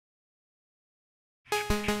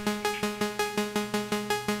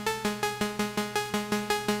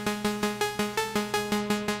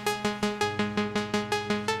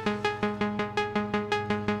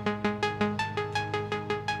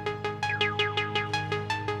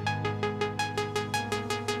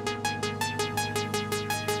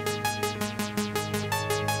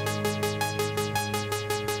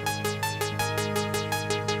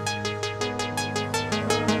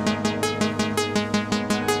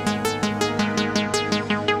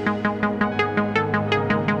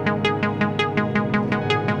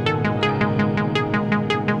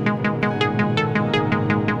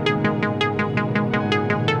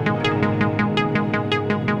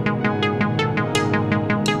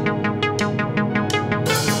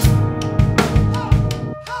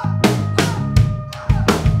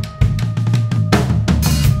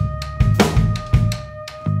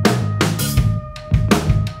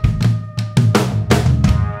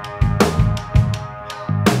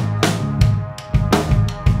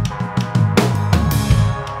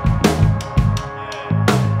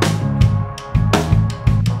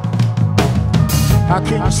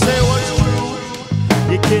to say what's true.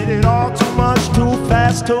 You get it all too much, too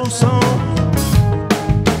fast, too soon.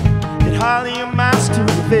 It hardly amounts to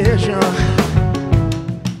the vision.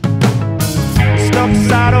 Stuck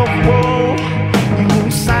inside of a wall. You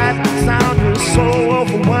lose sight, the sound is so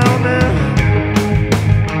overwhelming.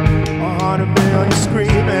 100 million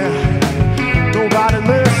screaming. Nobody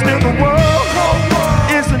listening. The world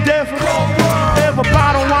isn't different.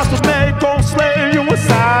 Everybody wants to make go slave you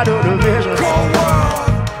inside of the vision.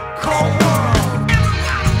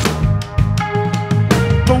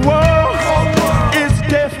 The world is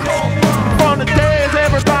different. From the days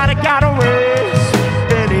everybody got a race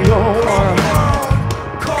in the old world.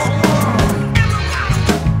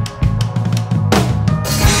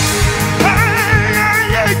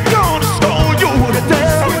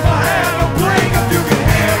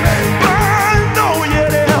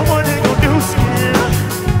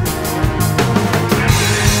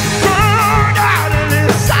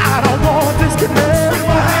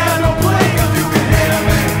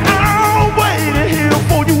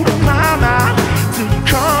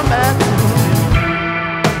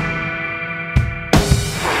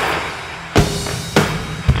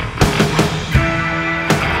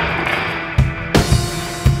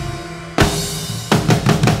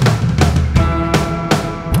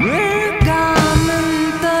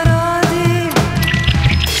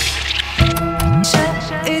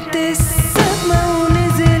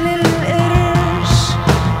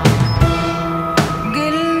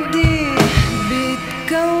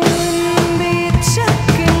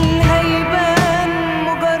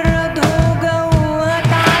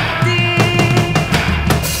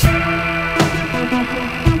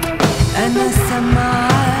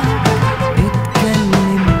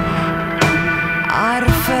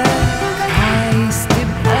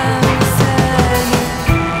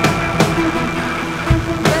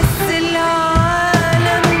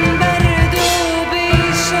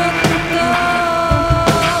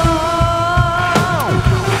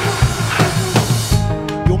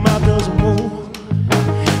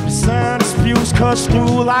 Cuts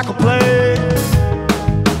through like a blade.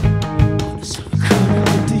 It's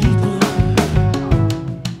cutting deeper.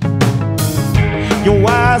 Your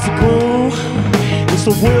eyes are blue. It's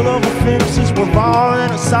the wheel of a fence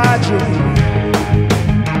revolving inside you.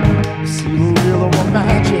 You see the wheel of a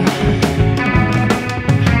magic.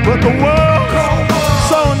 But the world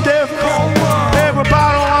so indifferent.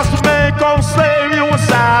 Everybody wants to make old slave you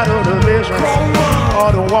inside of the vision. Oh,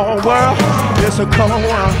 the one world, it's a cold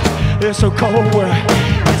world. It's a cold world.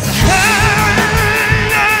 It's a hey,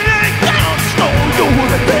 down, stone, you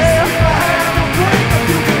were there.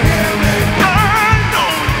 I know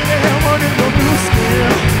you never in the blue skin.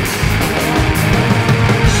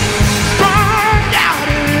 Strong out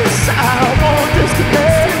inside, I want this to be.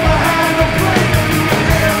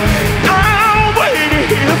 I'm waiting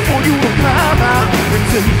here for you to climb out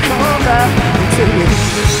until you come out, until you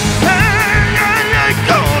hey,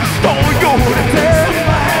 down, stone, you were there.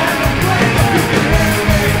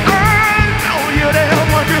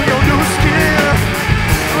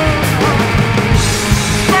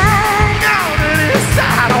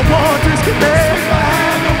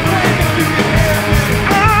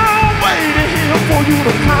 You to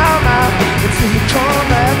climb out until you come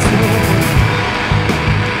back to me.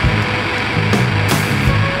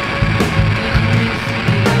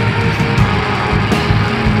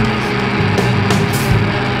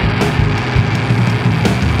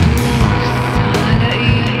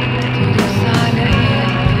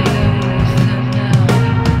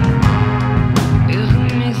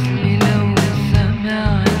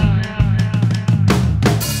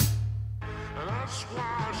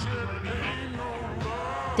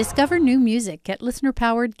 Discover new music at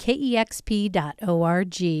listener-powered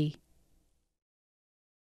KEXP.org.